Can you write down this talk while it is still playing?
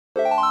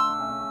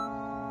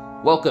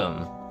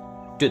Welcome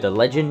to The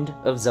Legend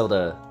of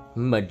Zelda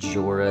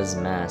Majora's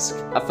Mask.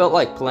 I felt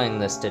like playing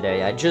this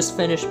today. I just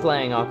finished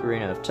playing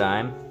Ocarina of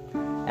Time,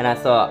 and I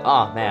thought,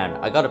 oh man,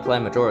 I gotta play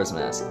Majora's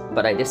Mask.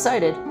 But I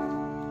decided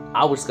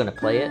I was gonna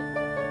play it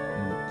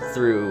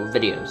through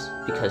videos,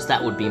 because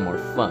that would be more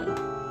fun.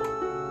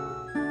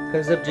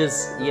 Because of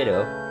just, you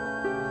know,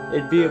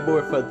 it'd be a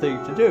more fun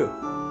thing to do.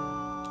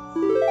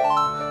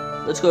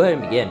 Let's go ahead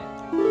and begin.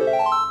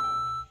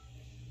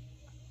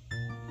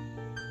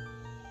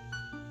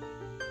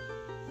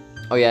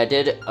 Oh yeah, I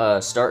did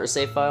start a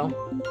save file.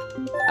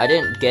 I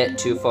didn't get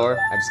too far.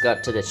 I just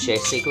got to the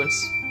chase sequence,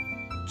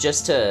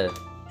 just to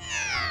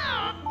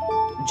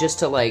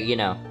like, you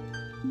know,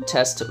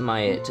 test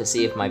to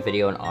see if my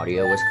video and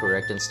audio was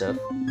correct and stuff.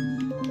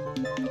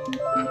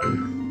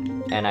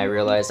 And I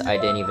realized I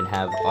didn't even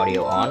have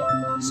audio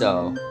on,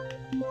 so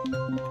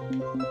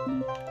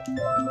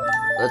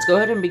let's go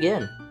ahead and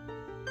begin.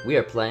 We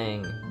are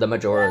playing the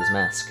Majora's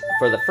Mask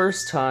for the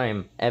first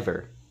time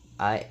ever.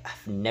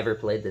 I've never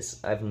played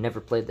this. I've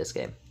never played this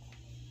game,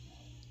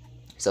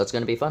 so it's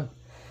gonna be fun.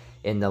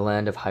 In the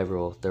land of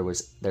Hyrule,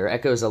 there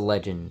echoes a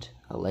legend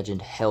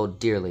held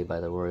dearly by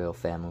the royal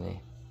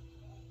family.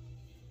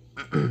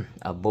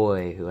 A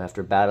boy who,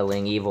 after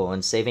battling evil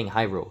and saving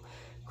Hyrule,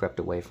 crept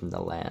away from the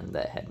land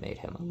that had made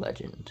him a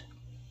legend.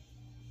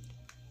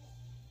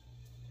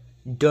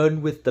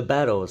 Done with the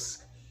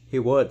battles he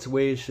once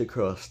waged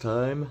across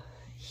time,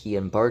 he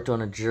embarked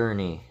on a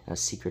journey, a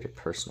secret and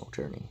personal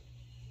journey.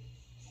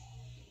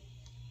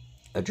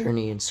 A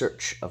journey in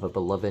search of a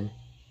beloved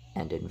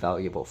and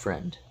invaluable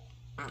friend.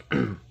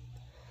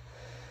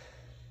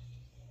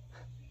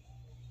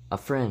 A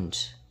friend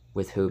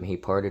with whom he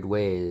parted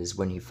ways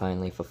when he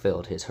finally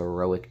fulfilled his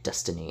heroic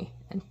destiny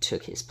and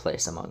took his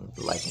place among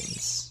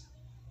legends.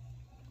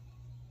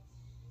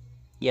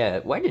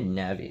 Yeah, why did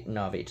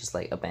Navi just,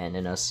 like,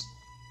 abandon us?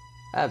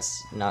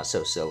 That's not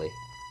so silly.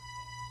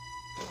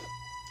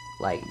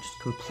 Like, just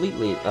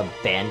completely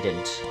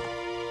abandoned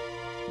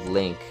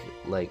Link.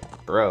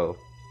 Like, bro.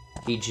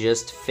 He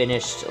just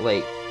finished,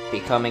 like,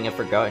 becoming a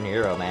forgotten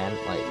hero, man.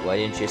 Like, why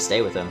didn't you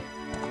stay with him?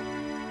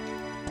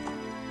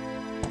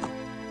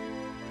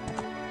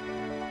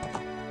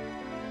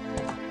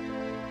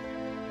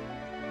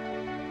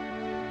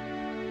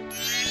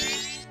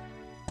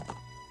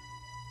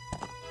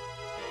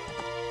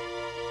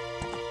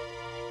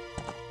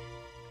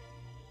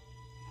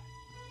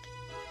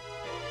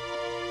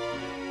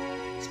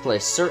 This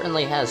place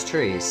certainly has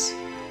trees.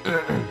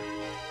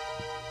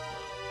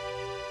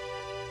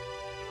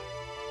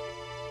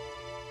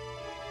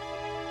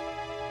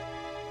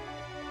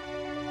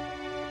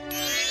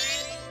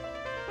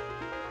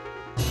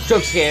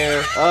 Jump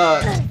scare!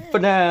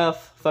 FNAF!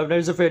 Five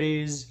Nights at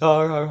Freddy's!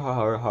 Har har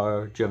har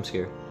har! Jump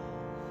scare.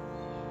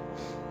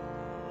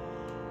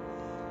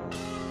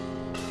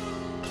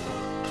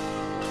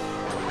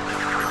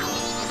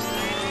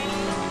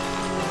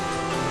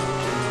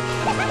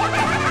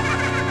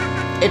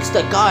 It's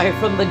the guy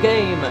from the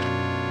game!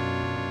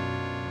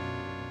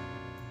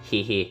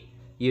 Hehe.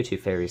 You two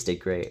fairies did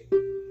great.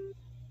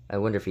 I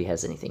wonder if he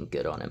has anything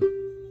good on him.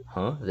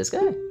 Huh? This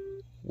guy?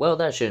 Well,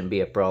 that shouldn't be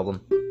a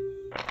problem.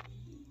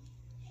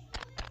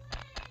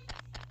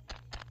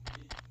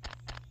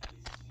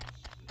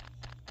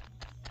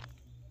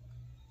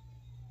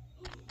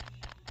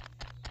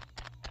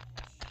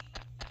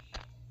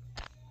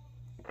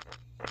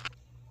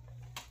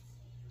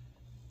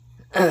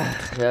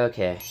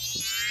 Okay.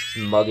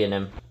 Mugging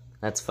him.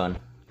 That's fun.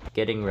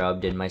 Getting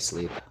robbed in my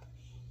sleep.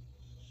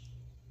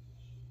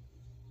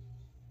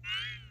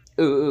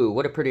 Ooh,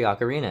 what a pretty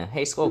ocarina.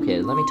 Hey, Skull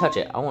Kid, let me touch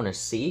it. I want to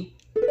see.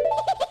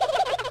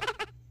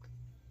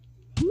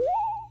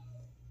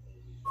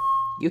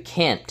 You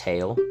can't,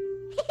 Tail.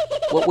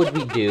 What would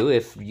we do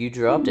if you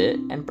dropped it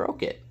and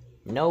broke it?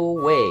 No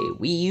way.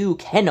 You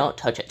cannot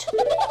touch it.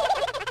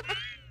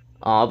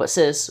 Aw, but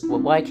sis,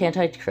 why can't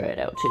I try it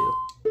out too?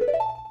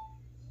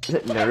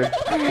 Nerd.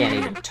 Can't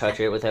even touch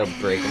it without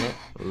breaking it.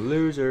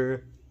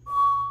 Loser.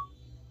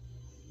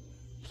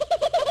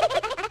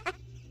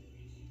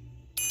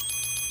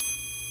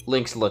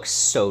 Lynx looks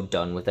so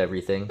done with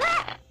everything.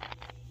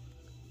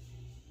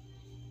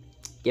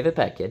 Give it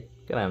back, kid.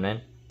 Come on,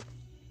 man.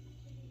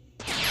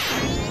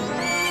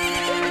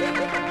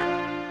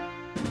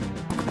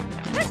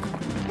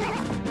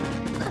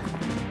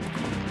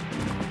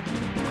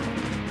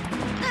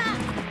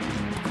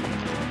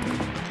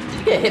 Did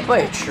you get hit by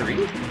a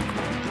tree?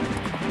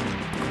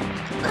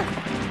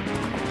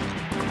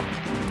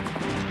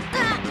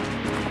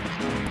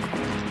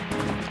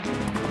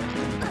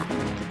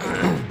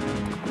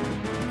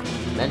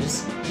 That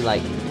just,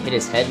 like, hit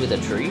his head with a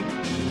tree?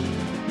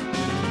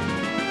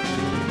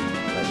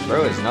 Like,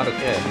 bro, it's not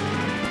okay.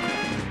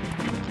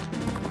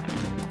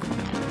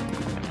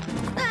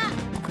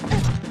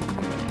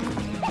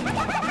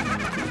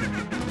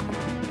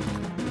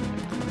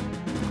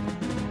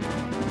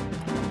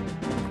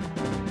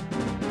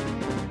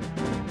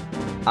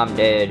 I'm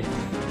dead.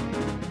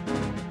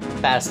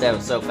 Passed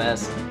out so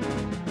fast.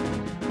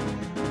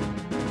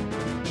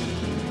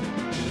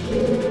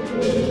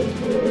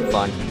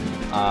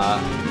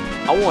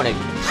 I want it.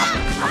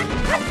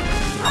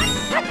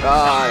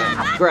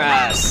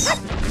 Grass.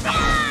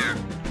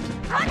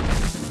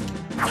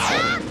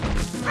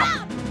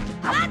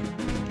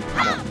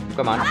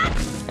 Come on.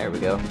 There we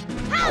go.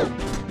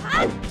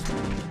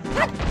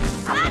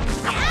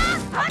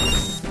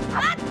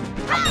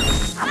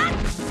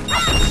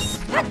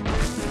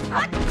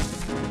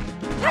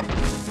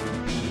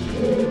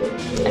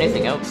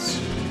 Anything else?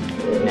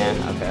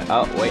 Nah, okay.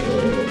 Oh, wait.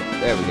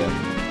 There we go.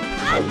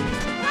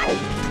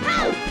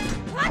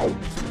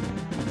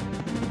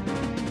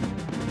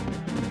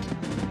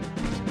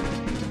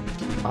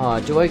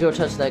 Do I go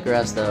touch that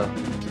grass though?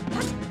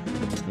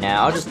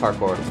 Nah, I'll just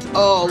parkour.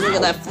 Oh, look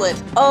at that flip!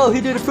 Oh,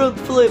 he did a front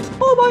flip!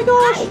 Oh my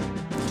gosh!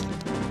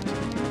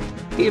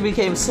 He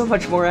became so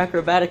much more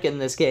acrobatic in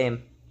this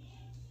game.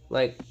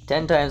 Like,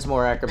 10 times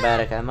more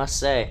acrobatic, I must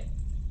say.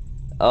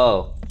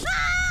 Oh.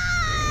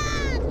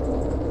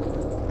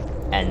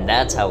 And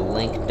that's how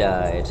Link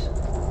died.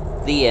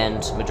 The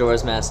end.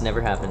 Majora's Mask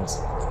never happens.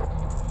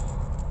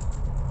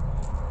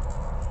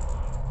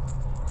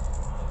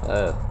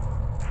 Oh.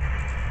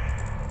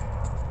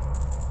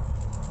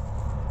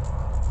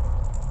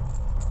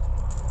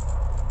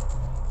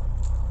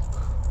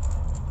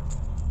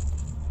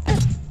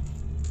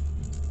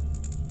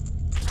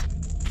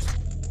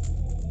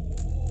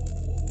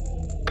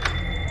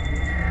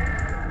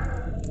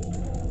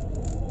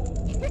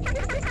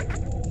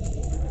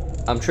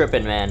 I'm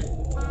tripping, man.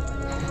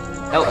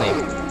 Help me.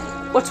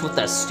 What's with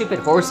that stupid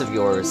horse of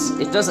yours?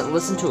 It doesn't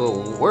listen to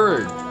a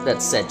word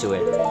that's said to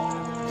it.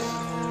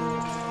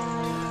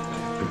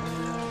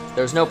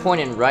 There's no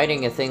point in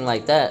riding a thing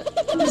like that,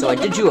 so I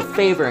did you a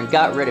favor and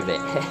got rid of it.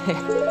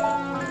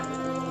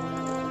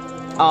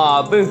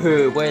 Aw,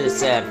 boo-hoo, wear the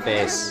sad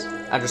face.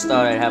 I just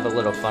thought I'd have a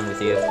little fun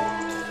with you.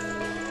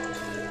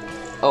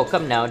 Oh,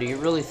 come now, do you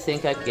really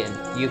think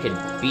you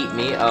can beat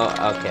me? Oh,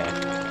 okay.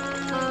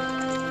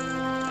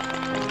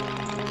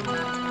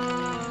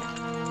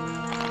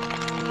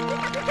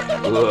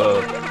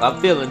 Whoa, I'm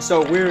feeling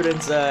so weird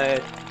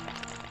inside.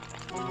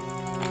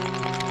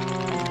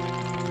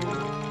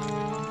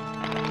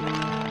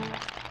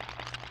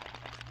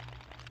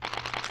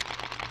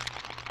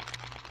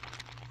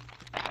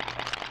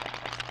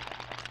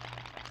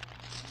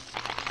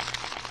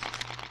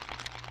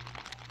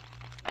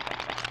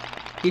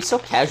 He's so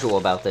casual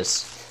about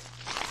this.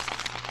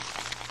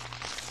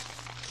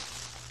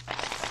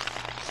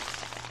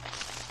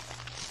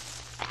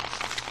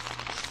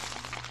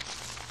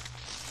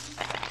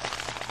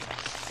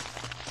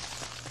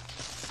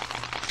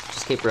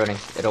 Just keep running.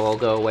 It'll all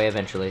go away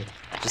eventually.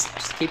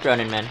 Just keep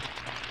running, man.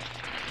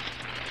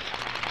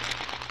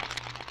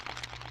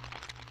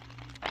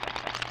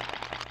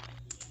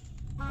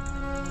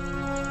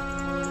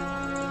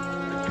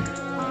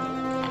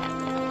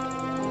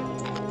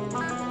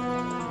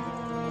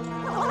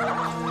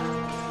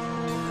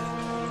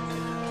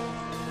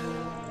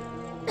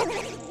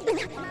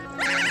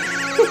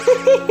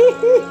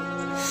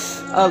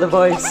 Oh, the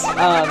voice.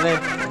 Oh, man.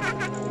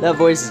 That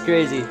voice is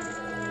crazy.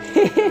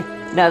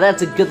 Now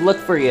that's a good look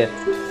for you.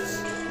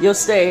 You'll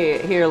stay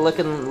here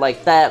looking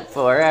like that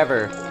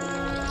forever.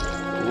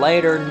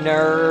 Later,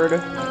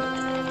 nerd.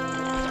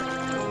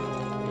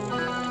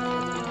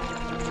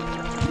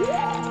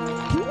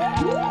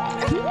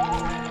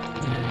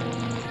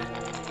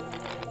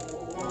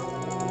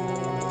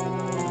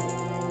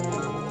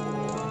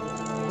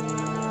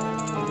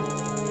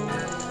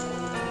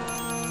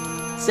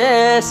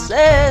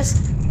 Sis!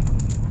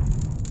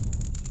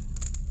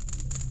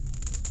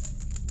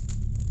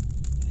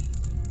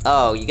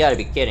 Oh, you gotta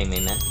be kidding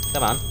me, man.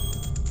 Come on.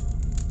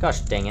 Gosh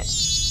dang it.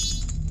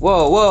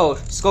 Whoa,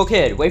 Skull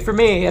Kid, wait for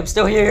me, I'm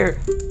still here.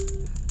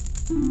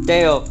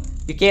 Dale,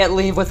 you can't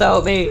leave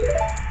without me.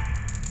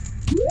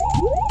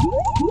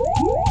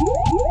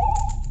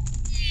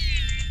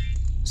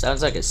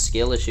 Sounds like a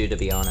skill issue, to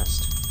be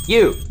honest.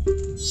 You!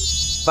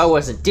 If I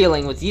wasn't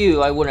dealing with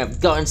you, I wouldn't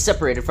have gotten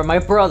separated from my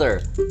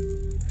brother.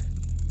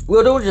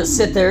 Well, don't just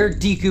sit there,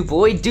 Deku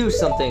boy, do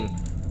something.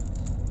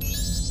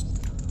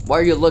 Why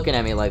are you looking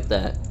at me like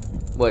that?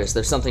 What, is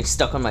there something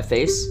stuck on my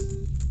face?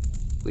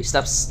 Will you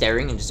stop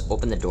staring and just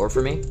open the door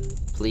for me?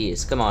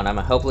 Please, come on, I'm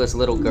a helpless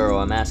little girl,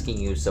 I'm asking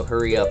you, so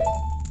hurry up.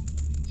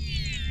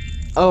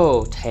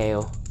 Oh,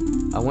 Tail.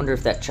 I wonder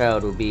if that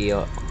child will be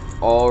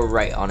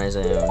alright on his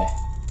own.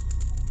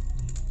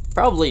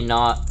 Probably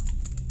not.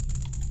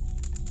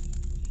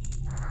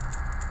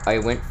 I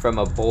went from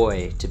a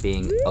boy to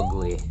being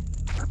ugly.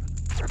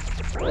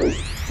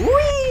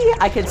 Whee!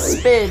 I can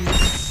spin!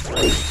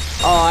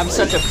 Oh, I'm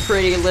such a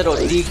pretty little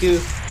Deku.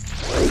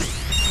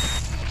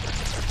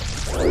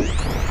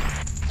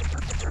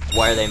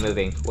 Why are they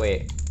moving?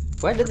 Wait.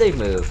 Why did they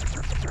move?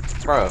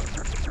 Bro.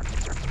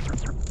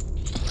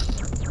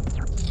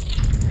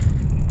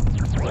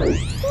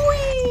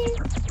 Whee!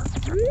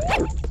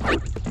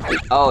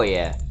 Oh,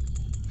 yeah.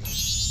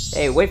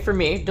 Hey, wait for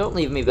me. Don't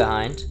leave me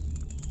behind.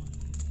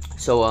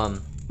 So,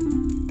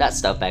 that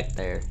stuff back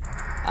there.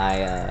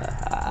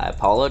 I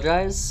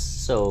apologize.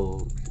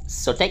 So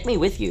take me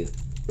with you.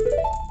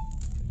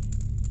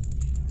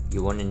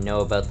 You want to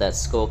know about that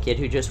skull kid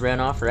who just ran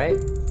off, right?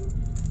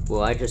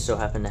 Well, I just so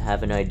happen to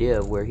have an idea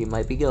of where he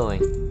might be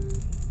going.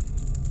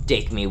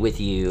 Take me with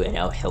you and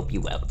I'll help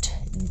you out.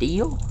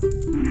 Deal?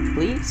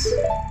 Please?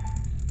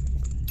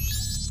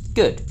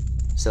 Good.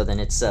 So then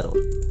it's settled.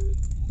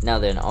 Now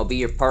then, I'll be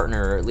your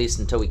partner, or at least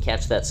until we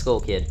catch that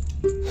skull kid.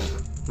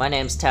 My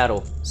name's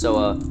Tattle,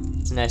 so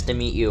it's nice to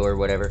meet you or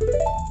whatever.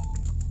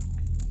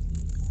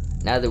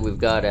 Now that we've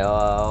got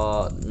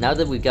all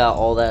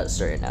that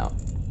straightened out,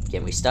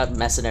 can we stop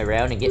messing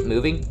around and get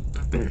moving?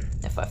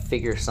 If I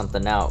figure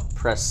something out,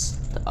 press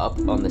up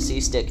on the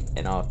C stick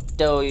and I'll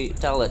tell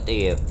it to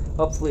you.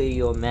 Hopefully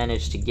you'll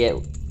manage to get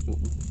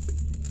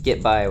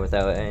by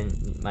without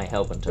my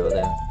help until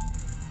then.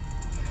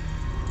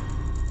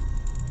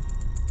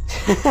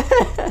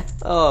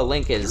 Oh,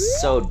 Link is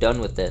so done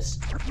with this.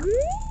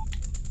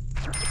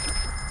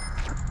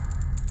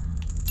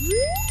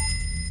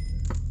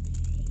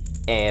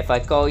 Hey, if I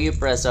call you,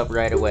 press up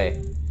right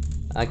away.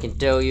 I can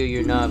tell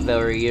you're not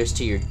very used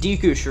to your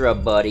Deku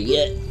Shrub, buddy,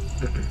 yet.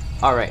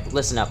 Alright,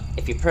 listen up.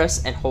 If you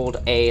press and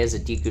hold A as a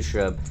Deku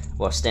Shrub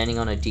while standing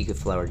on a Deku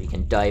Flower, you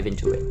can dive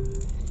into it.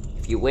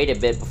 If you wait a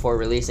bit before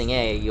releasing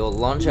A, you'll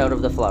launch out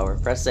of the flower.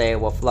 Press A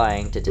while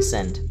flying to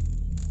descend.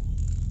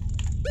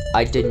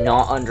 I did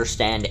not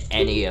understand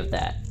any of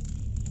that.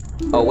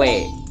 Oh,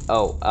 wait.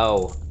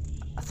 Oh.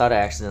 I thought I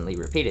accidentally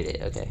repeated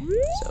it. Okay,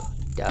 so,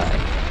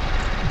 dive.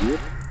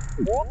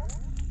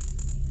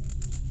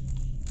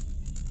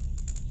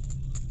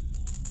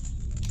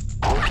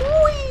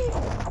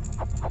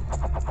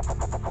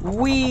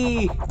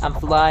 Whee! I'm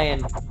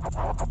flying.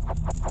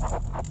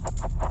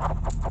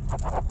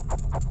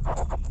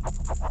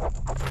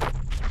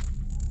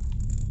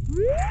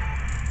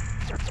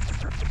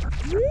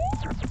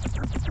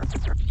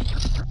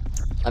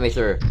 Let me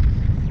through.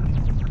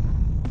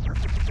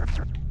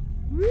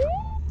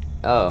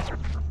 Oh.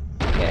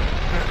 Okay.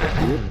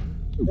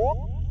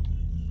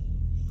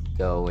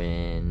 Go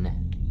in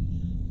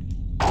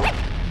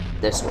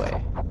this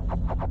way.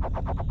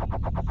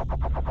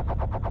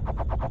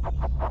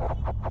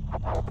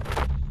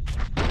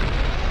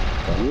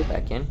 Okay,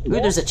 back in. Ooh,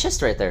 there's a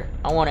chest right there.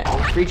 I want it.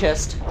 Free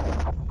chest.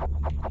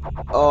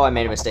 Oh, I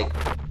made a mistake.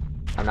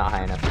 I'm not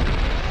high enough.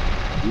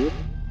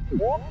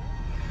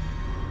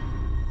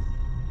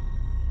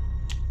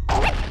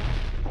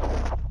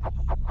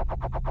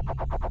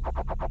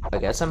 I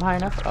guess I'm high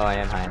enough? Oh, I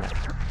am high enough.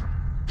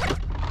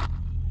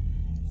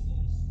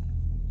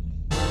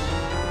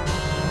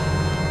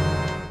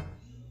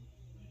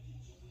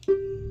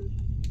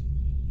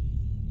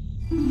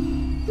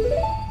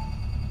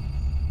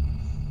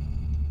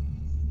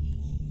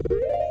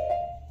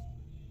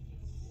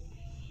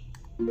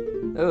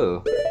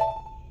 Oh.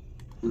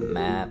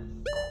 Map,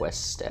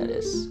 quest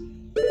status,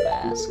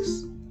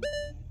 masks.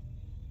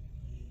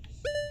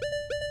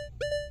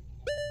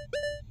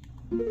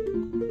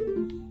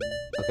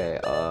 Okay,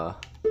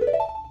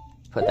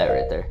 put that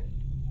right there.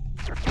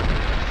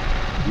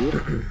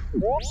 Okay.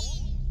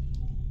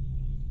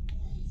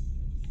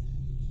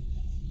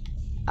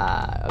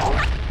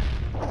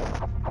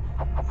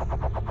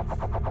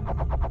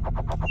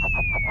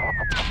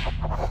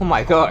 Oh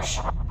my gosh.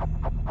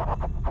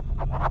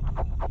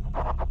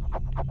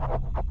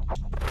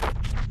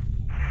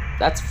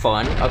 That's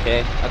fun.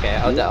 Okay,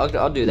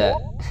 I'll do that.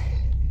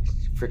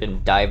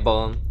 Freaking dive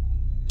bomb.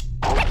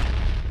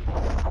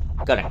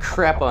 Gonna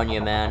crap on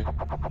you, man.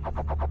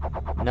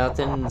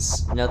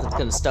 Nothing's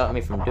gonna stop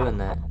me from doing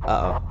that.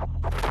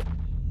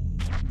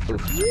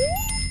 Oof.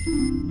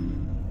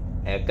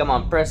 Hey, come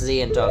on, press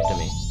Z and talk to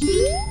me.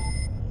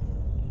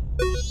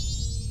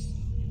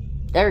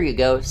 There you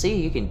go.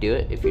 See, you can do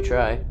it if you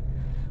try.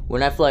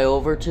 When I fly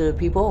over to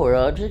people or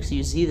objects,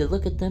 use Z to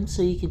look at them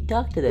so you can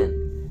talk to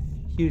them.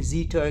 Use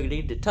Z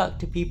targeting to talk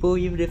to people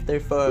even if they're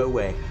far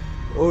away.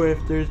 Or if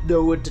there's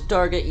no one to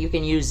target, you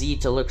can use Z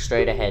to look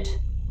straight ahead.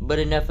 But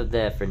enough of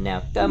that for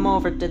now. Come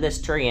over to this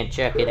tree and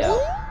check it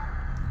out.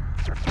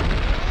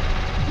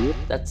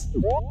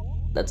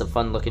 That's a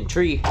fun looking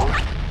tree.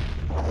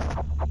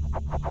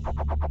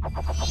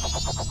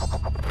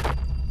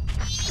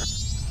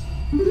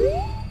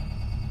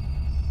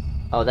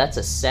 Oh, that's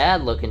a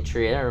sad looking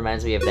tree. That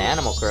reminds me of the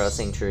Animal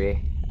Crossing tree.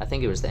 I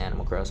think it was the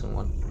Animal Crossing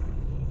one.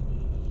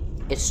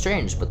 It's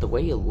strange, but the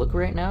way you look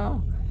right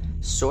now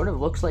sort of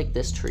looks like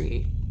this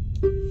tree.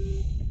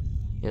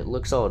 It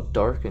looks all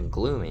dark and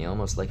gloomy,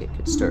 almost like it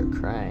could start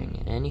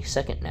crying any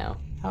second now.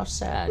 How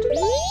sad.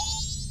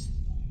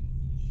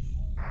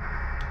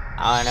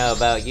 I don't know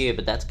about you,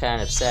 but that's kind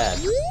of sad.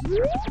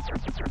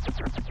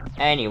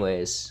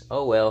 Anyways,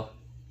 oh well.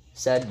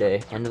 Sad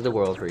day. End of the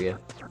world for you.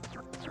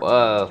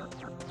 Whoa.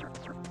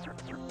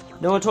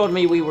 No one told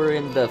me we were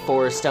in the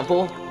Forest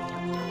Temple.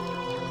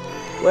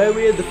 Why are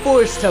we in the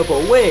Forest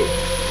Temple? Wait!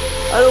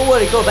 I don't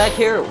want to go back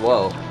here.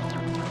 Whoa.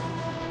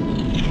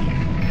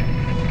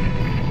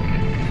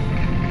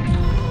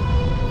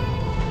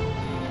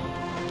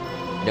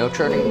 No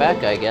turning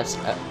back, I guess.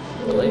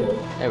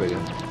 There we go.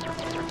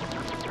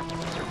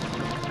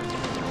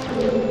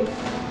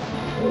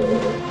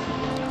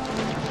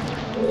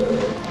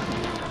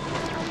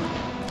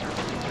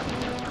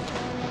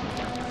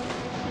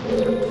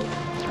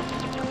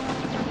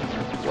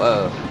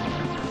 Uh-oh.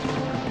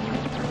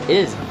 It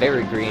is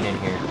very green in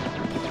here.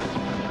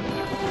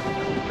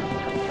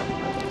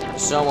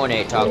 Someone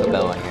ate Taco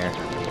Bell in here.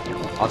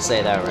 I'll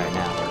say that right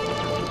now.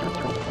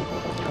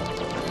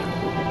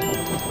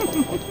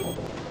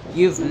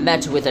 You've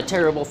met with a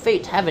terrible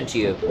fate, haven't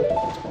you?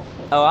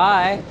 Oh,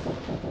 hi.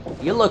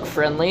 You look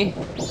friendly.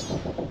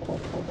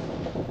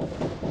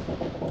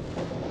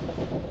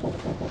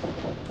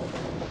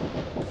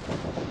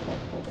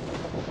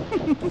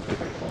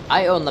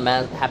 I own the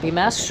Happy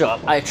Mask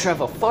Shop. I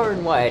travel far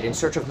and wide in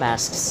search of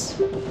masks.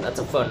 That's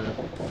a fun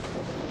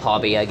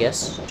hobby, I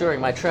guess.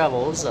 During my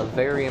travels, a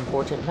very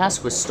important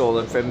mask was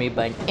stolen from me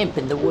by an imp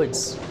in the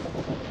woods.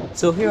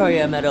 So here I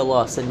am at a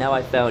loss, and now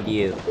I found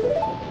you.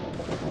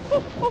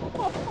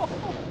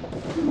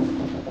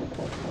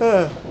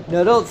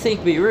 Now don't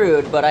think me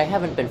rude, but I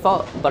have been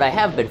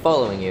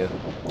following you.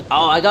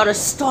 Oh, I got a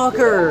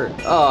stalker!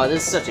 Oh,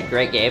 this is such a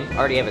great game.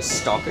 Already have a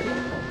stalker.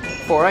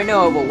 For I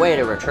know of a way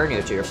to return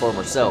you to your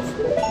former self.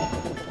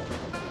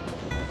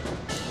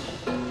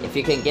 If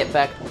you can get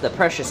back the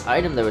precious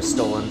item that was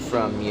stolen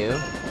from you,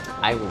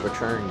 I will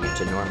return you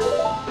to normal.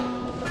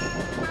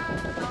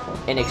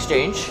 In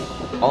exchange,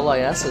 all I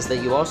ask is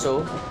that you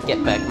also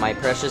get back my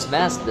precious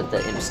mask that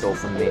the imp stole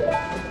from me.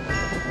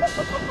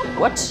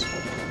 What?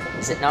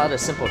 Is it not a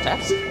simple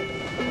task?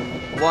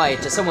 Why,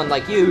 to someone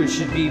like you, it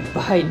should be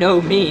by no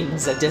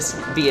means a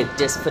difficult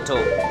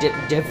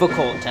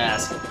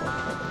task.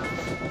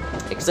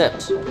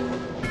 Except,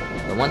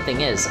 the one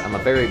thing is, I'm a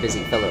very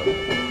busy fellow,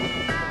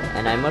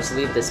 and I must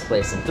leave this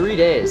place in 3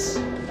 days.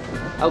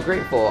 How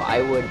grateful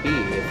I would be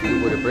if you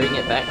were to bring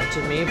it back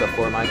to me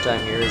before my time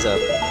here is up.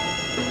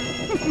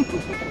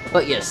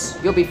 But yes,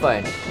 you'll be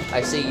fine.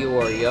 I see you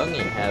are young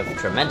and have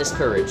tremendous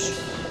courage.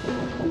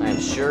 I'm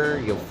sure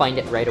you'll find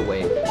it right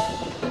away.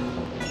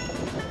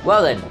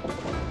 Well then,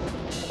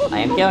 I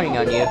am counting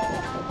on you.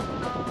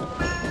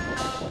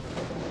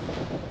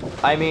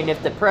 I mean,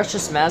 if the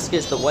precious mask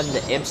is the one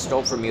the imp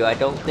stole from you, I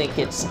don't think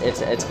it's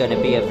gonna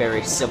be a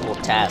very simple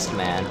task,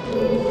 man.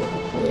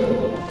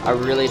 I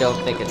really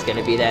don't think it's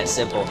gonna be that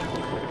simple.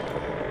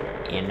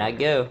 And I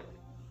go.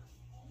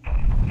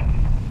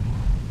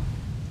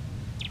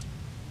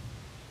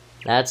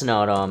 That's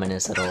not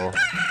ominous at all.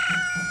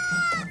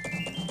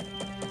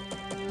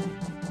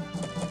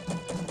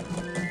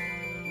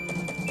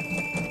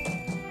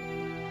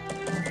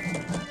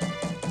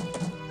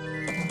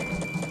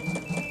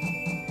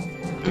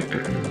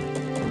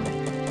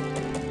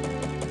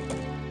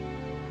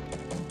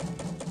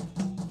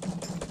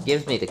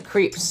 Gives me the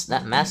creeps.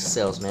 That mask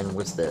salesman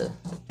was the...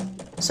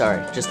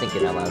 Sorry, just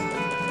thinking out loud.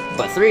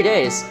 But 3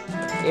 days?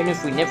 Even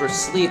if we never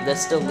sleep, that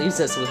still leaves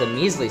us with a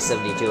measly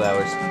 72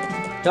 hours.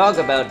 Talk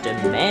about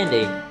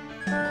demanding.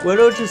 Why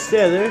don't you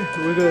stand there?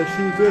 We're gonna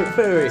see Great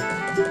Fairy.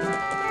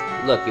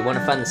 Look, you want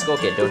to find the Skull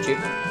Kid, don't you?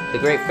 The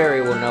Great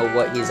Fairy will know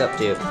what he's up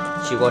to.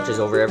 She watches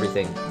over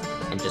everything.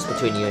 And just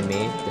between you and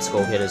me, the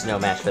Skull Kid is no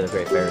match for the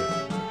Great Fairy.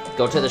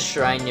 Go to the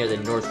shrine near the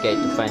North Gate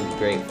to find the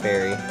Great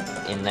Fairy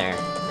in there.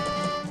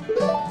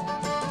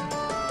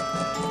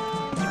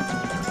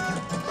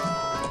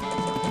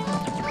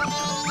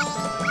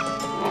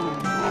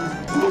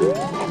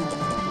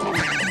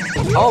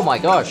 Oh my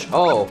gosh,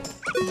 oh.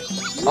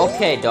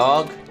 Okay,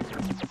 dog.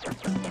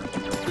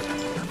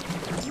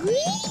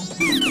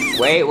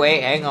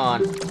 Wait, hang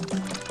on.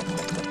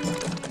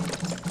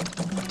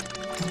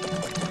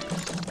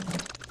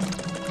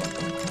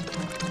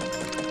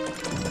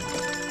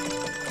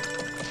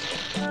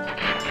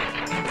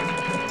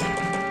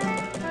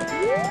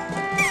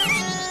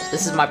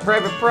 This is my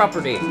private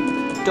property.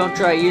 Don't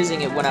try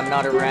using it when I'm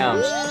not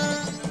around.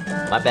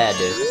 My bad,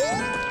 dude.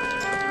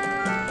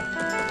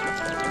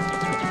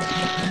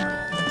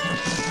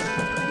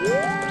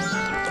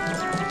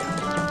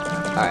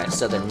 Alright,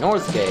 so the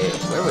North Gate,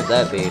 where would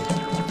that be?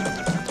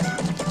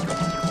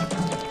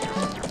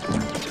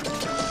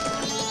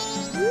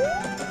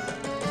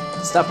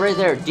 Stop right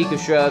there, Deku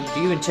Shrub.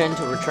 Do you intend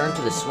to return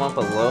to the swamp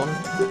alone?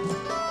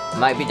 It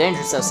might be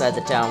dangerous outside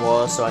the town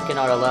walls, so I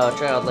cannot allow a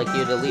child like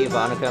you to leave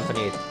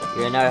unaccompanied.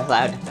 You're not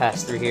allowed to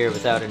pass through here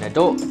without an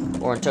adult,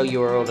 or until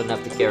you are old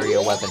enough to carry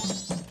a weapon.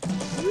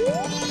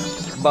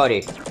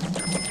 Buddy.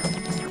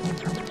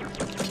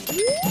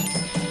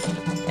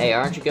 Hey,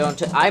 aren't you going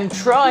to- I'm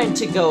trying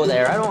to go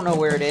there! I don't know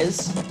where it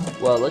is.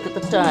 Well, look at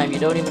the time. You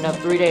don't even have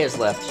 3 days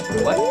left.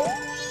 What?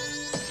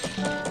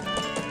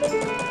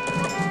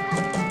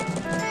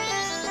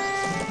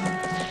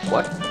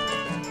 What?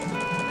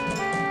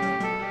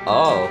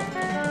 Oh.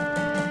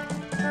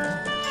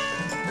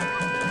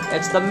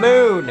 It's the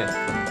moon!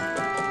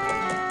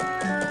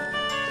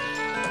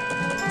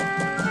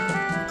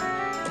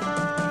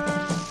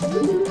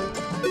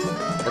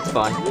 That's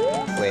fun.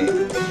 Wait.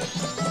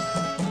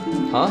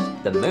 Huh?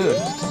 The moon?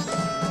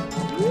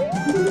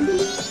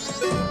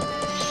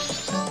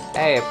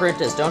 Hey,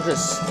 apprentice, don't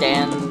just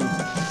stand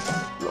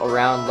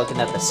around looking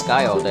at the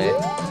sky all day.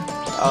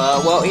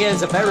 Well, he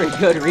has a very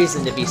good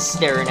reason to be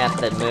staring at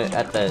the moon,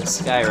 at the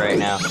sky right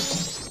now.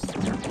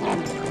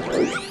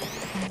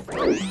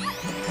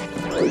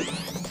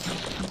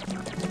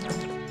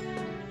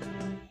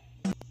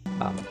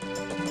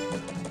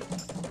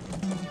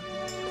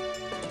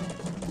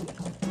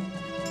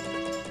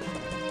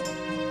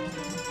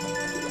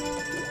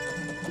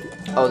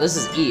 Oh, this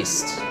is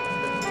east.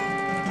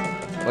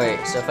 Wait,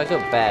 so if I go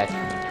back...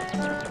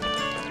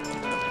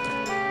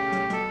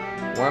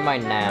 Where am I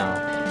now?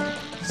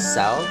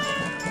 South?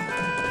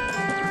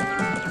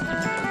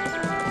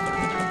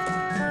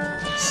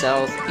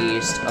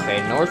 Southeast.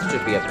 Okay, north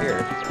should be up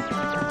here.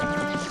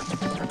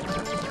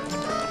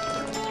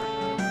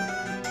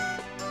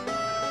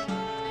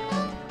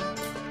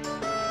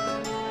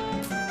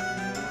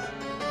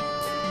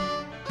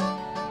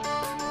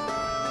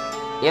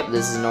 Yep,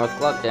 this is North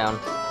Clockdown.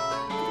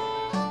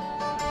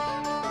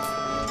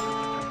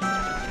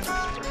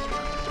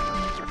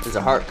 There's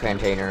a heart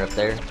container up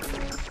there.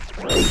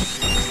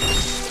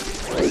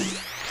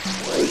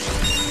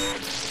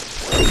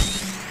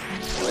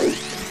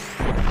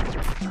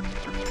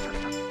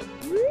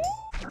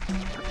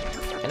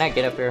 Can I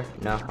get up here?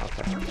 No?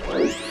 Okay.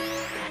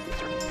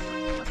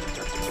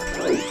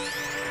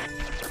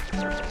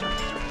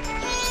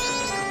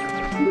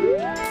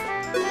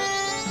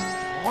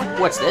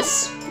 What's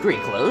this?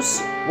 Green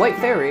clothes? White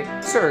fairy?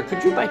 Sir,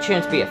 could you by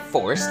chance be a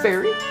forest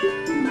fairy?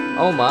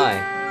 Oh my.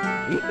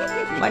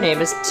 My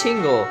name is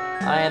Tingle.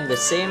 I am the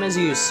same as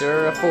you,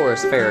 sir, a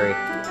forest fairy.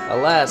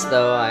 Alas,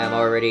 though, I am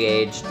already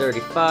aged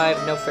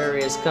 35, no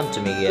fairy has come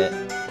to me yet.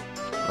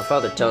 My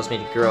father tells me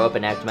to grow up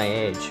and act my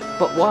age.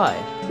 But why?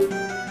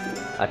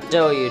 I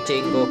tell you,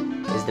 Tingle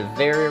is the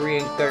very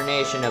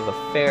reincarnation of a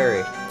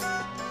fairy.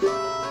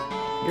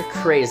 You're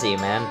crazy,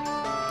 man.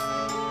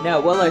 Now,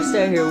 while I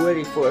stand here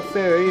waiting for a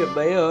fairy of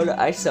my own,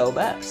 I sell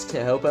maps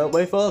to help out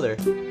my father.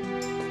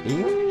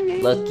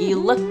 Lucky,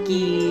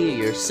 lucky,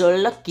 you're so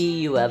lucky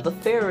you have a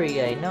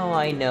fairy, I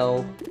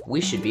know.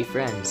 We should be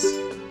friends.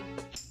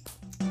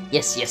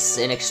 Yes, yes,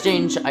 in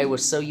exchange, I will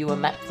sell you a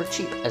map for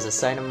cheap as a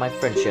sign of my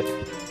friendship.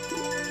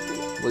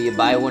 Will you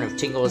buy one of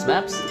Tingle's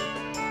maps?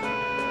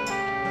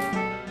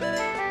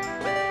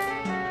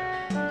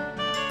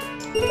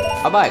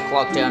 I'll buy a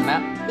Clocktown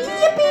map.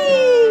 Yippee!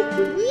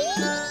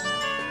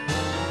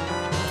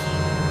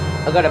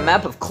 I got a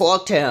map of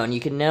Clocktown. You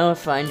can now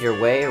find your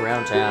way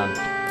around town.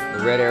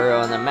 The red arrow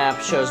on the map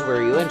shows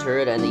where you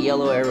entered, and the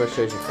yellow arrow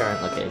shows your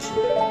current location.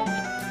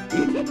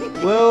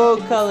 Whoa,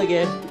 call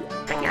again.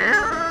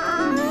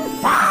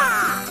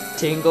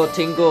 Tingle,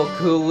 tingle,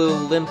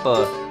 Kulu,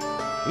 Limpa.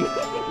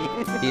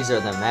 These are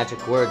the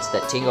magic words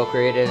that Tingle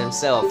created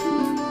himself.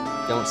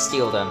 Don't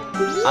steal them.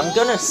 I'm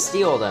gonna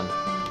steal them.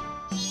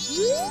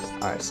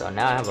 Alright, so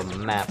now I have a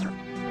map.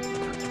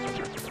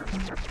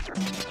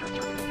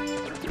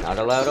 Not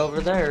allowed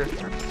over there.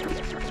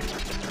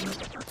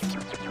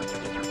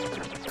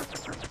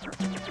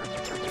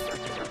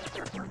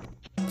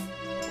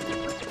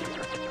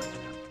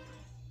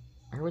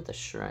 Where would the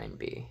shrine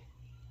be?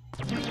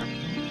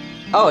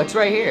 Oh, it's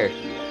right here.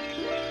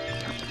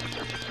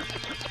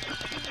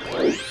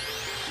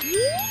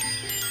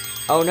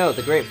 Oh no,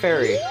 the Great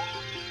Fairy.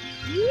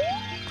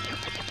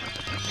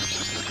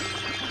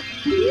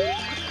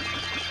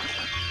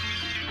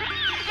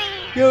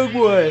 Young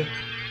one,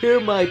 hear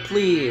my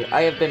plea.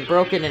 I have been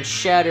broken and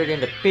shattered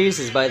into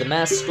pieces by the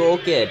Masked Skull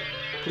Kid.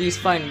 Please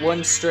find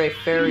one stray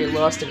fairy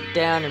lost in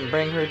town and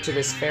bring her to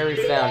this fairy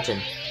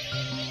fountain.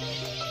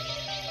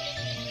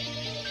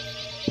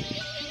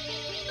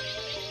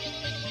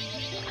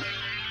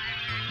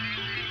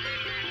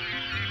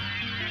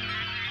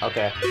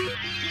 Okay.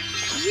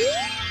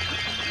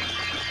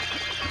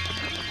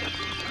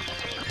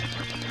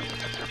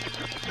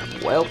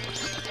 Well.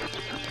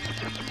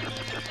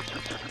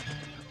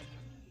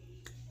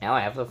 Now I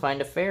have to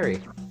find a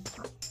fairy.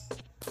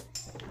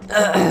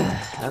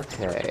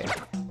 Okay.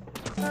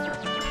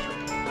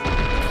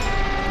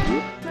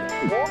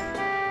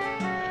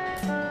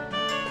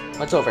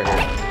 What's over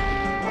here?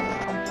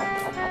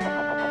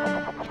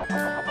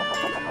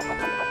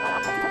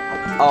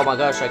 Oh my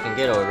gosh, I can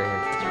get over here.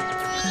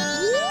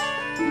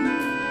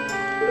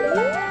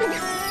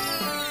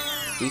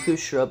 Deku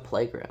Shrub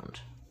Playground.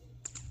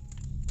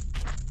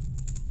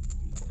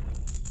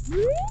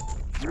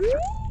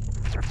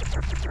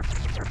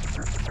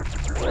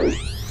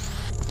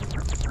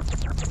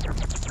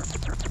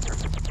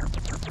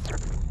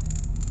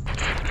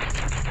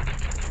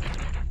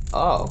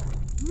 Oh.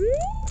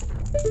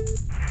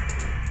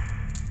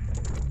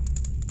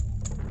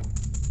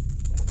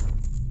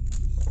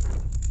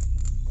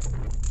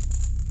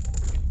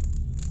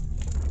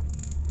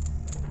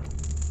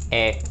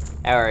 Hey,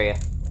 how are you?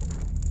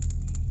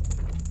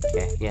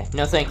 Okay, yeah.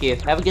 No, thank you.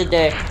 Have a good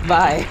day.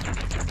 Bye.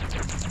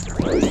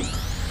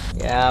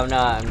 Yeah, I'm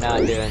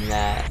not doing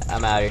that.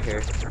 I'm out of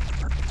here.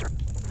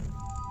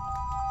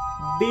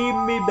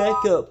 Beam me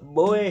back up,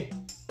 boy.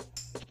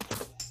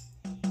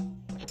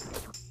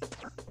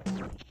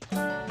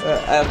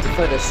 I have to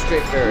find a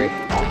straight fairy.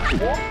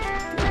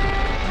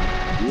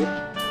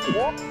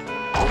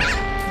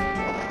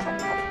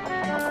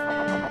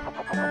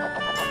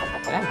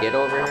 Can I get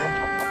over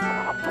here?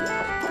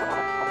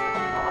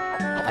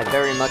 I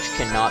very much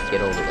cannot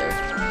get over there.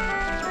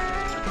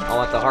 I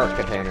want the heart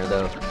container,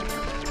 though.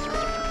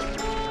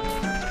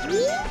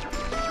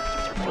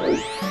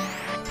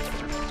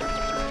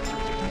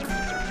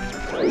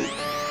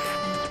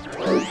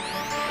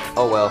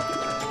 Oh well.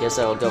 Guess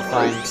I'll go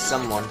find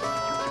someone.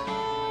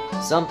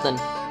 Something.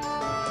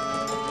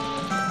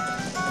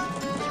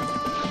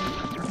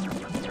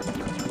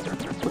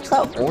 What's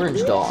that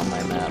orange dot on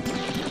my map?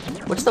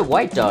 What's the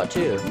white dot,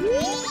 too?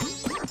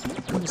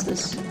 What is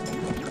this?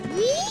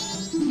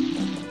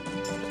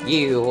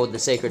 You hold the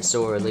sacred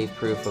sword, leave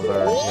proof of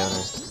our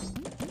encounter.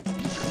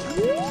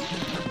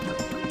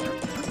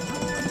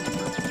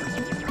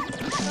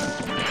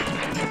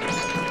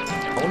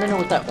 I wanna know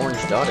what that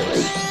orange dot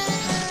is.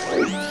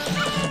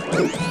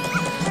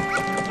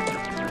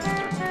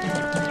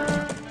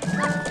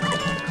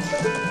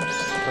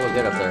 Oh, we'll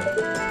get up there.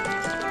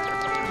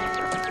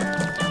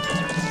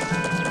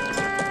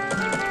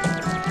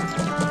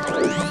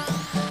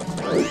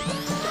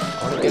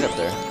 I wanna get up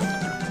there.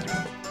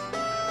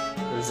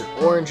 There's an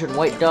orange and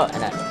white dot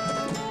and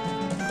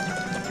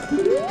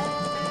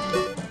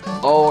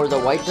oh, are the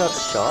white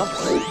dots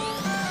shops?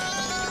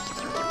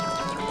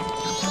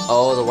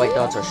 Oh, the white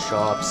dots are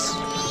shops.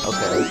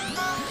 Okay.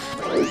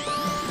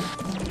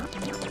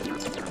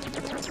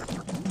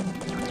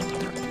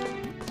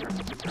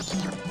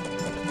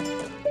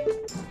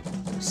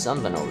 There's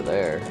something over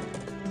there.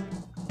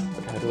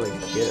 But how do I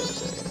get up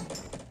there?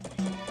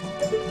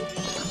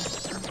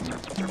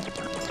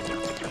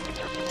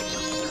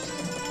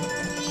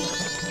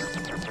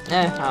 I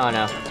don't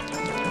know.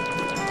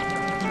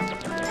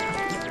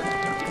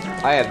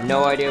 I have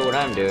no idea what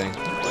I'm doing.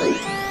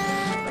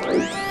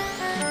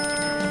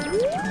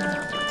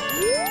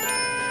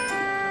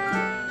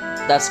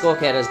 That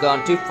skullcat has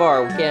gone too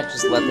far. We can't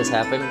just let this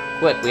happen.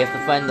 Quick, we have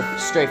to find the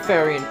stray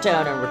fairy in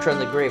town and return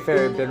the gray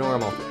fairy to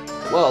normal.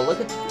 Well, look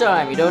at the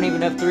time. You don't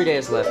even have 3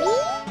 days left.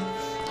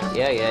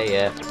 Yeah.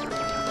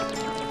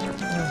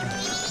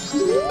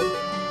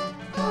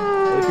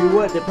 If you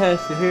want to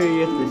pass the fairy,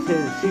 you have to say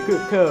the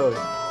secret code.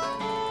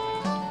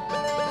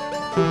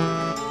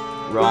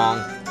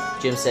 Wrong.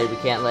 Jim said we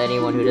can't let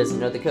anyone who doesn't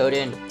know the code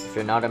in. If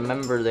you're not a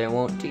member, they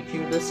won't teach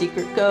you the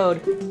secret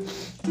code.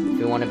 If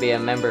you want to be a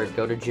member,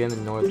 go to Jim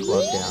in North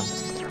Clubtown.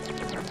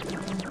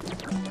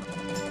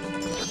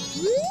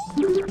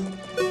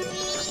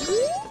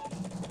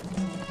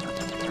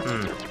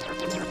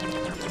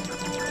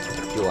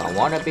 Do I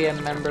want to be a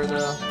member,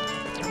 though?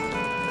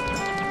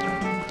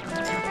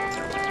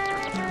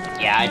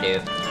 Yeah, I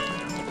do.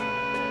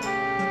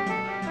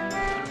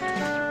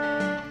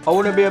 I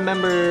want to be a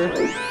member.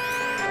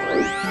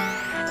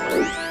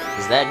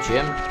 Is that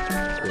Jim?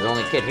 There's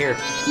only a kid here.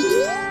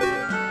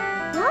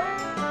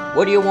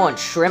 What do you want,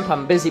 shrimp?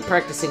 I'm busy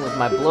practicing with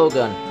my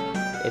blowgun.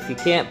 If you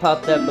can't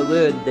pop that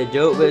balloon, then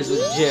don't mess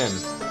with Jim.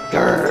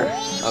 Grr.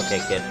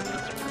 Okay, kid.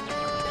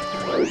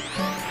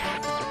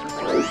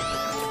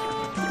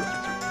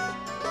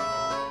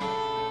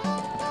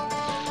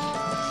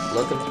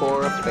 Looking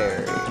for a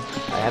fairy.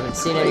 I haven't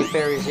seen any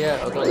fairies yet.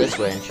 I'll go this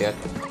way and check.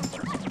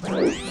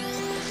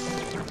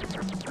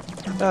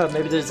 Oh,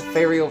 maybe there's a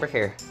fairy over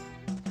here.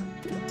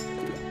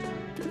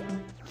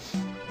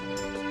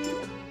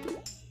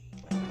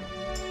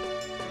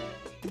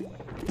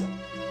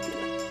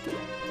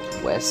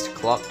 West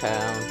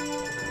Clocktown.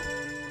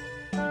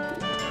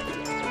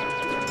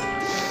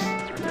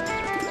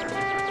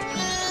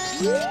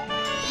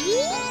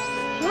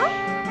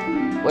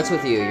 What's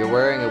with you? You're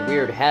wearing a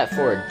weird hat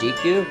for a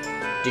Deku?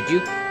 Did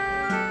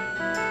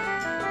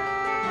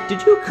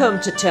you come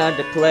to town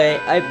to play?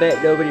 I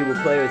bet nobody will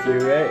play with you,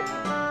 right?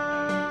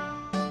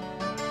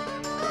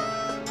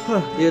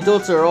 The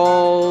adults are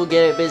all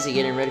busy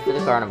getting ready for the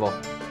carnival.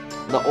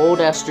 The old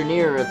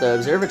astroneer at the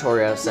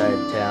observatory outside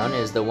town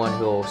is the one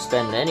who'll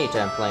spend any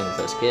time playing with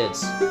us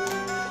kids.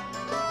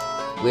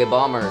 We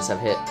bombers have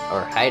hit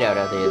our hideout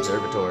at the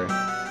observatory.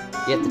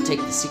 You have to take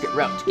the secret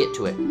route to get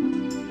to it.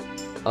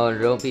 Oh,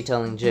 don't be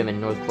telling Jim in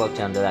North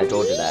Clocktown that I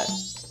told you that.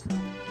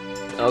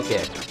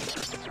 Okay.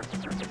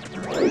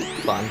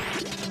 Fun.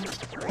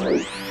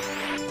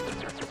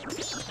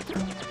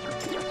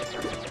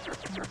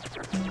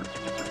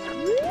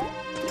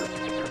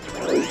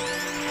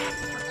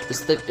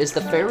 Is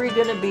the fairy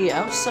gonna be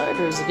outside,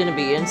 or is it gonna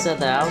be inside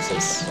the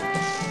houses?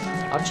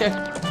 I'll check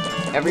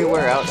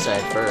everywhere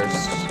outside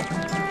first.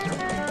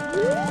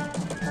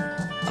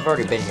 I've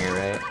already been here,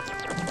 right?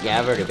 Yeah,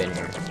 I've already been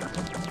here.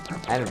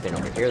 I haven't been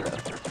over here, though.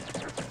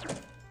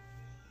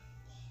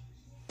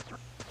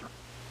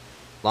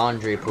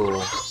 Laundry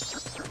pool.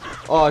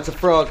 Oh, it's a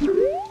frog.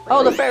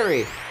 Oh, the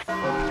fairy!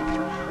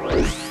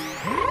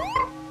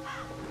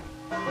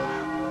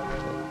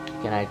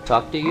 Can I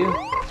talk to you?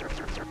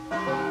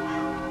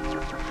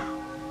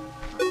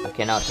 I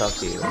cannot talk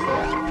to you.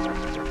 Yeah.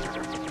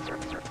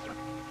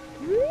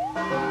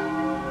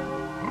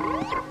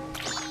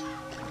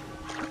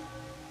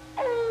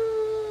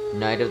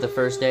 Night of the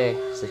first day.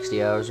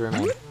 60 hours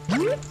remain.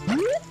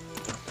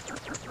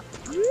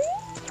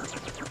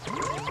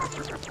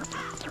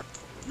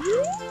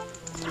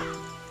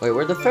 Wait,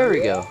 where'd the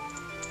fairy go?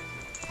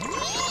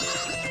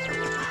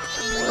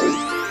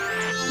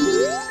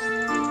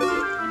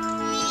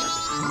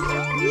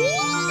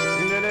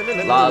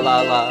 La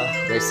la la.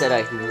 They said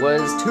I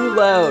was too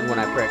loud when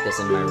I practiced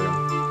in my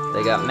room.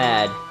 They got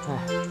mad.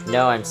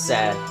 No, I'm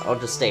sad. I'll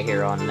just stay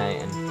here all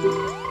night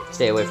and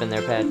stay away from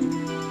their pet.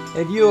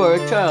 And you are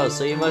a child,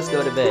 so you must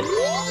go to bed.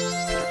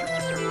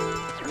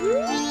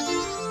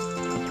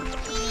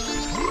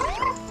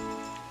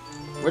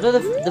 Where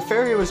did the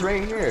fairy was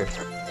right here?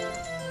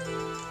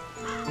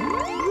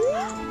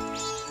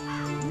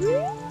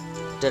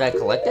 Did I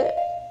collect it?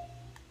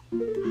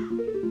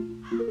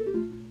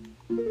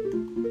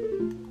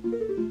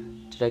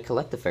 Did I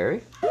collect the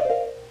fairy?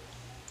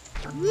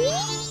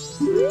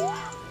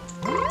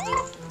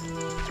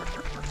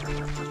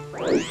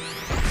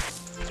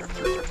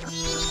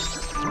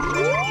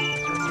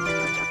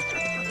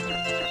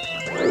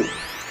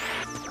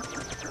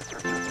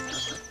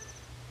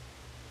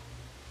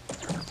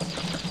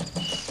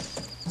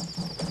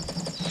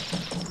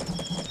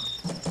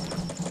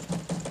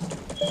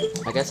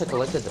 I guess I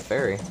collected the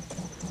fairy.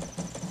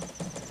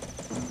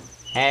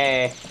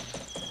 Hey!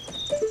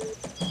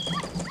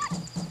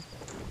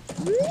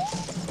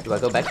 Do I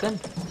go back then?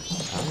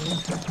 I don't know.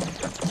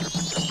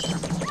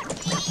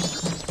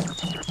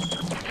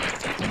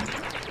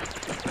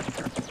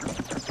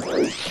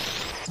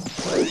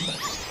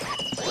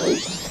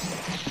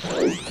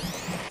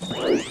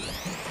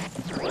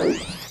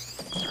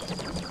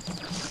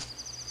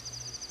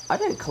 I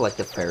didn't collect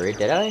the fairy,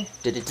 did I?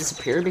 Did it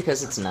disappear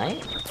because it's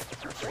night?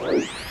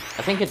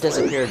 I think it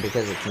disappeared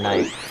because it's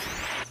night.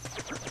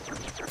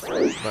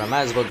 But I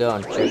might as well go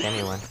and check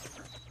anyway.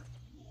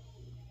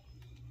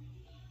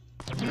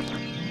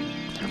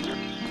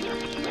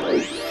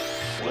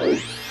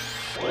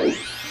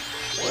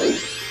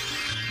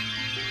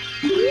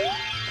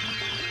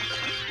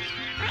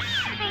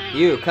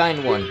 You,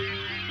 kind one.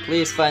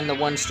 Please find the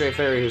one stray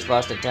fairy who's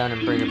lost in town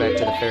and bring her back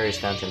to the fairy's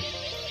fountain.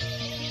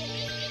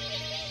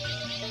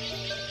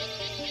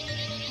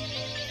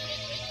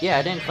 Yeah,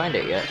 I didn't find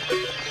it yet.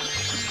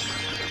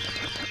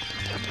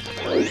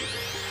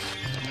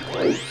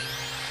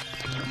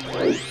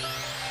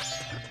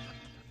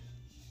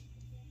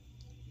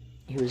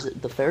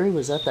 The fairy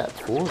was at that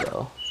pool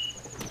though.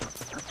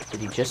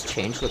 Did he just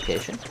change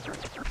location?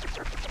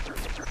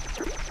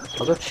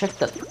 I'll go check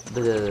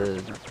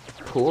the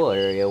pool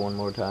area one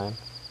more time.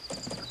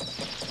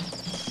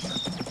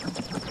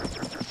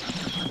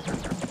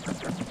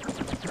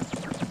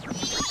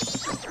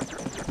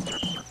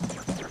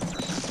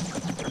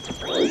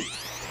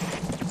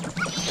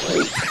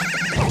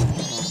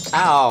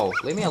 Ow!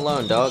 Leave me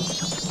alone, dog.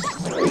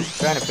 I'm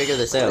trying to figure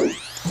this out.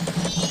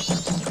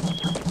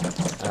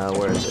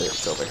 Where is it?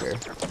 It's over here.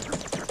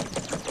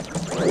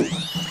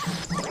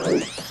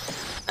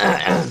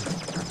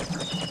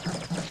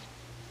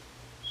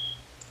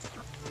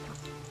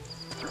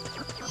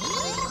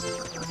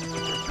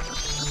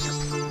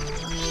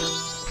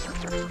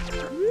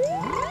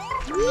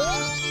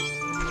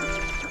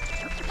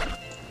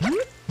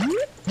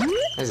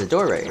 There's a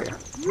door right here.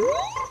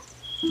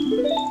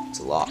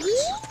 It's locked.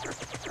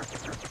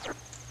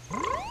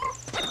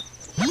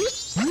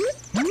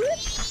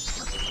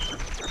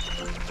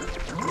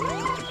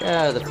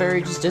 Yeah, the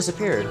fairy just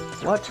disappeared.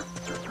 What?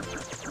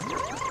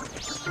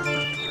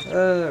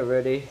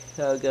 Alrighty,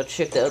 I'll go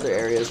check the other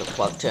areas of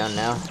Clocktown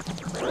now.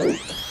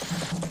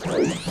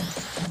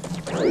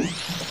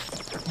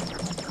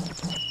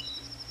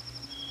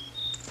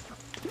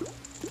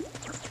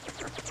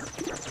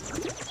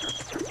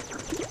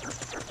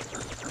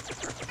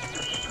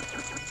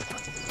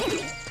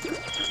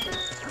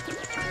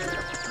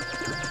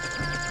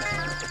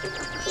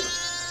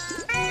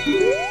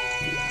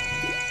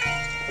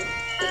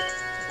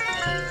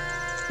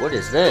 What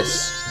is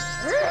this?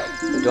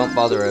 Don't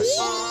bother us.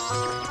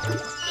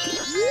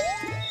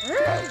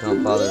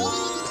 Don't bother us.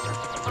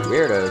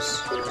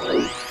 Weirdos.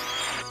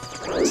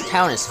 This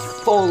town is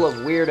full of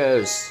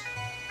weirdos.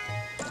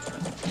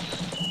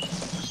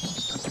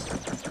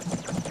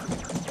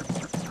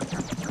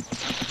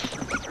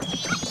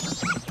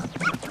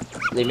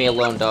 Leave me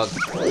alone, dog.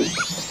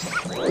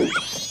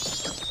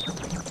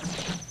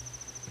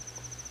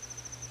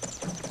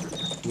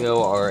 You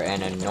are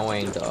an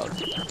annoying dog.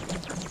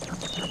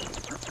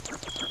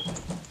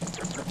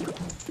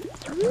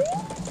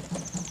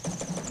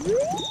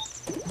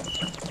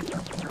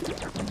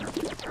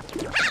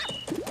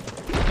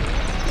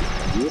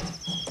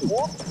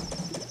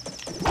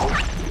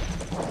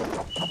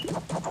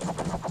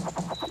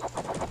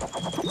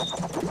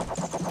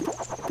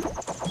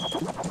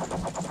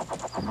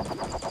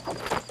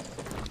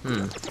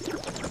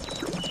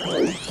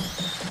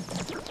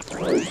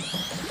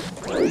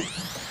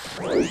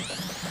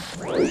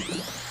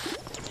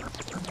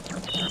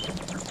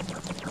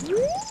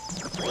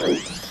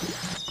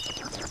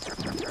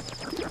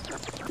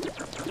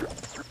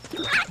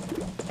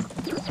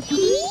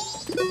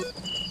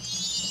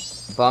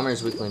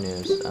 Bomber's Weekly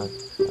News. Okay.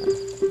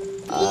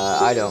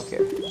 I don't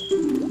care.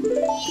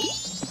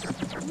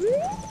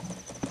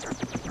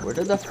 Where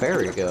did the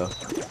fairy go?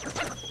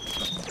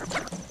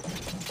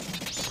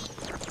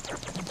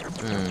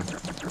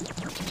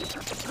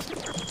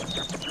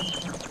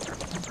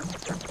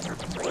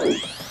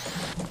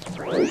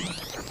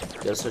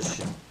 Guess I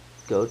should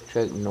go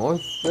check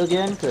north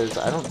again, because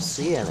I don't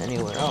see him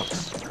anywhere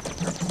else.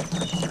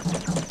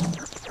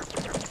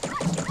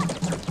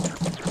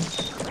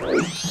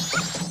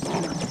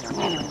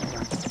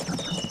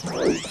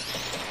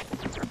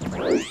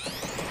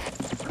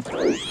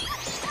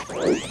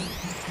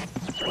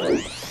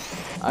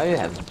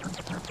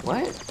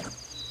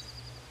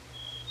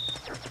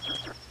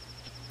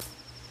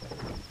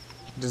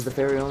 Does the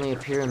fairy only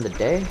appear in the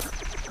day?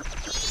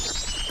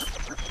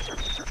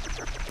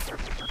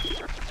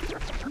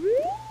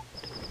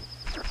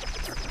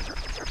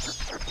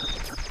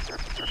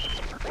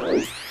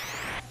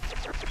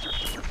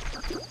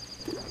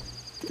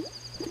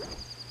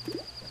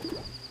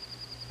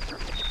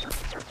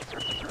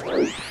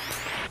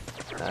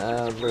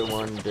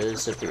 Everyone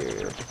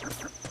disappeared.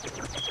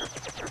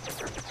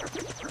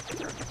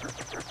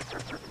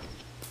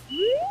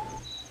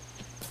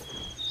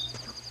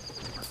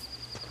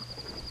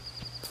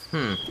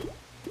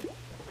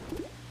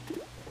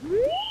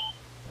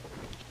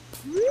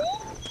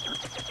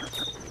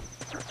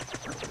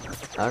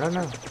 I don't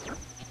know.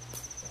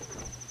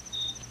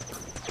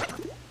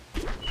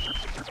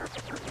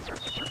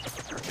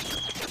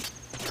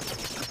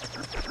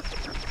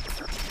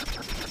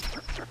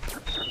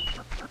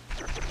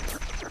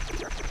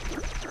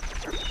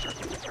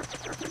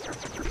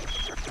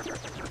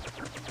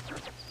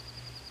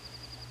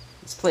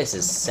 This place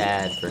is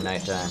sad for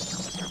nighttime.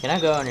 Can I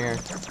go in here?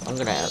 I'm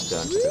gonna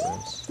go into the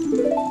rooms.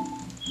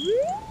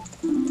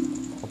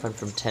 Open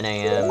from 10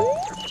 a.m.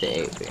 to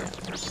 8 p.m.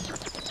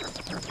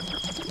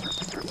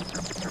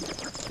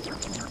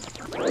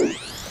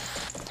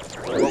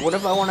 But what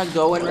if I want to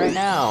go in right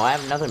now? I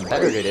have nothing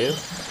better to do.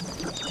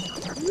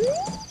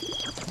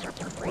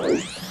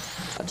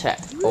 Attack.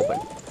 Open.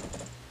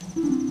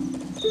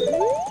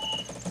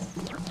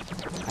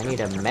 I need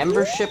a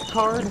membership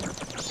card?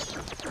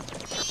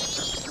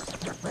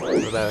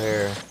 What about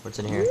here? What's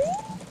in here?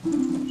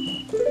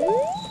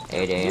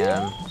 8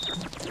 a.m.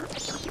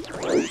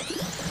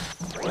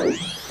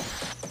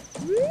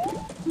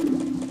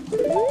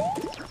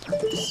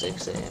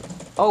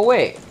 Oh,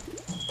 wait.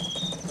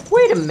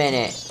 Wait a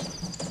minute.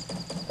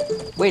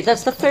 Wait,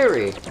 that's the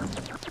fairy.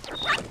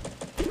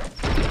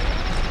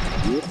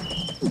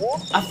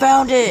 I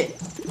found it!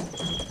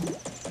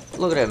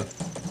 Look at him.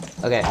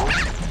 Okay.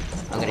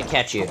 I'm gonna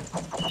catch you.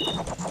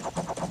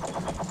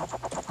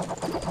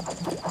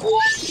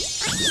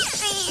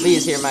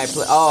 Please hear my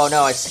plea. Oh,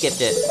 no, I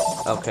skipped it.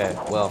 Okay,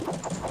 well.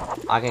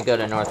 I can go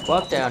to North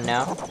Bucktown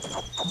now.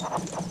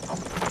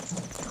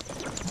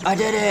 I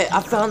did it!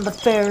 I found the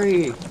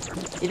fairy!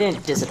 He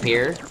didn't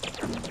disappear.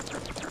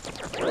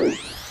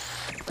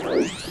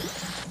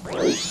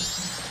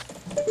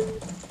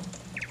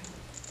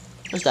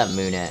 Where's that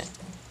moon at?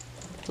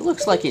 It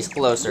looks like he's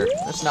closer.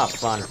 That's not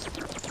fun.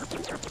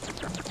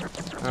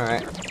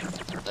 Alright.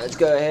 Let's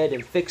go ahead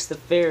and fix the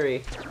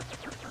fairy.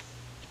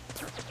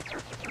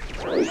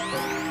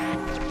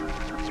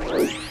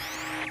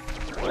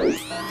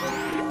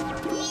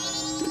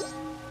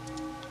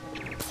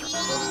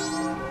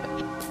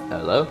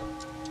 Hello?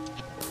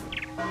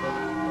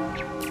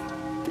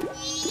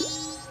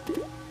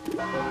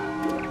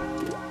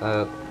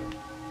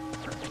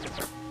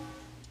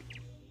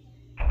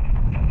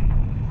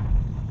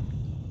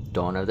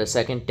 Dawn of the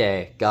second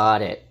day.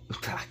 Got it.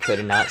 I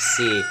could not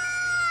see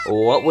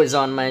what was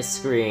on my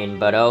screen,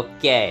 but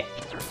okay.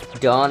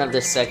 Dawn of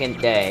the second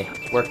day.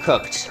 We're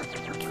cooked.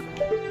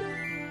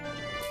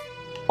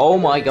 Oh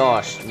my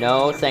gosh.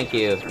 No, thank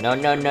you. No,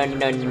 no, no,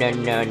 no, no,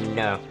 no,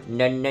 no.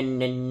 No, no,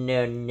 no,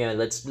 no, no.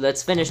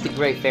 Let's finish the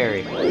Great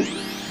Fairy.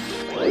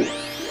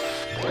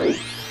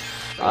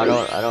 I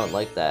don't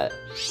like that.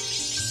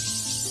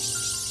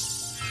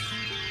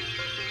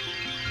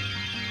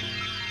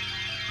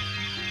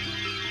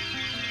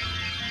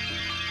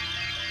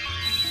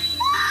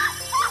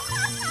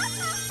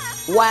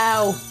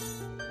 Wow!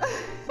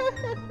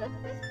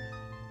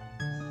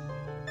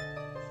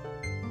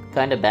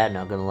 Kinda bad,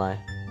 not gonna lie.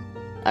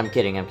 I'm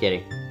kidding, I'm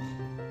kidding.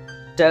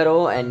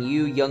 Turtle, and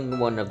you young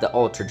one of the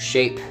altered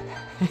shape.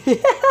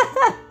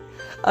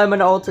 I'm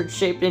an altered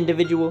shaped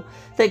individual.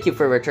 Thank you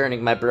for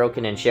returning my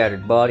broken and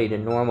shattered body to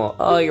normal.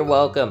 Oh, you're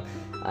welcome.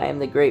 I am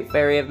the Great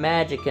Fairy of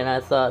Magic, and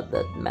I thought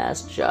that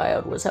masked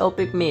child was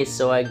helping me,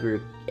 so I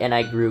grew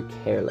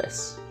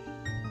careless.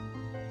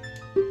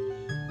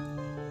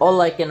 All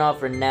I can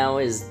offer now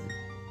is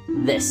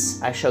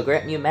this. I shall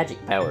grant you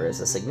magic power as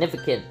a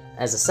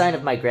sign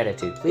of my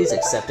gratitude. Please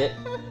accept it.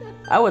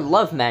 I would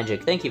love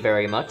magic. Thank you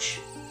very much.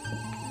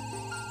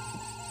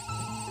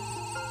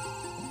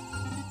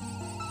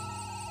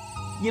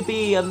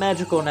 Yippee, I'm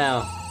magical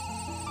now.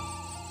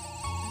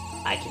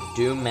 I can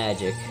do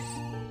magic.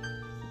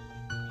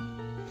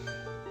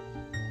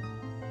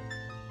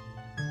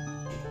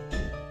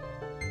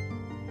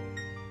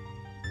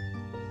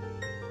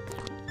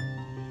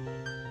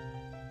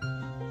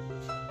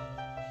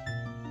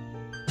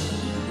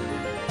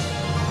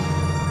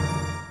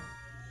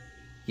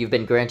 You've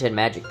been granted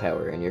magic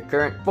power. In your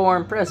current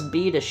form, press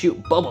B to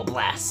shoot bubble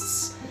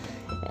blasts.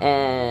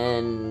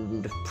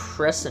 And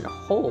press and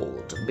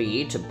hold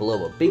B to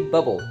blow a big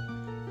bubble.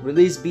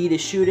 Release B to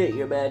shoot it.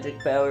 Your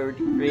magic power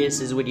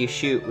decreases when you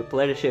shoot.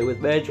 Replenish it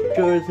with magic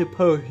jars and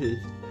potions.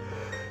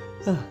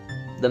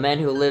 The man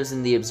who lives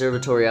in the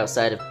observatory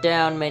outside of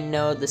town may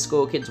know the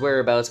school kid's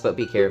whereabouts, but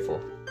be careful.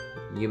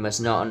 You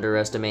must not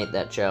underestimate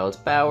that child's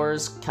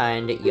powers,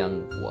 kind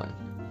young one.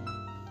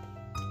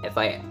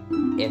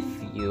 If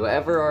you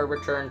ever are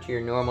returned to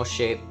your normal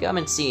shape, come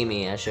and see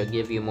me. I shall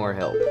give you more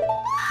help.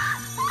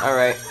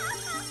 Alright,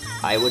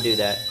 I will do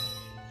that.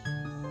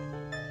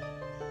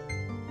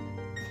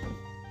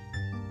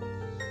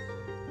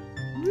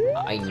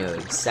 I know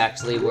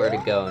exactly where to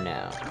go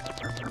now.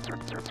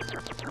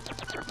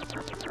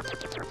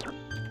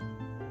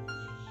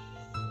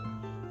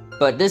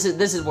 But this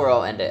is where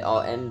I'll end it.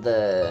 I'll end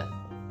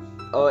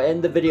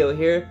the video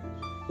here.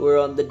 We're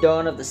on the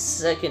dawn of the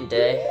second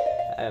day.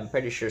 I'm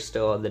pretty sure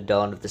still on the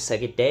dawn of the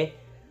second day.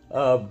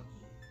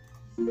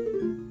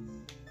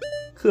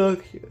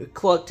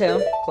 Clock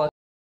Town.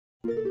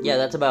 Yeah,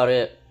 that's about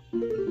it.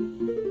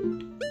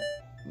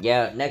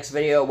 Yeah, next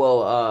video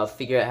we'll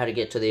figure out how to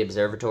get to the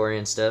observatory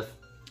and stuff.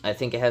 I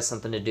think it has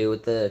something to do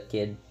with the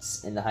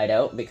kids in the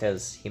hideout,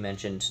 because he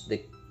mentioned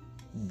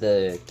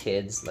the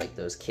kids, like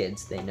those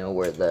kids, they know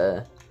where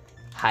the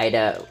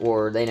hideout,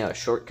 or they know a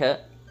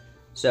shortcut.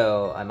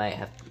 So I might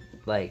have,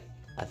 like,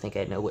 I think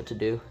I know what to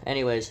do.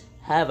 Anyways,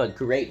 have a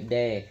great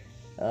day.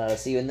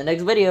 See you in the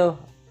next video.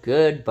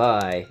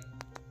 Goodbye.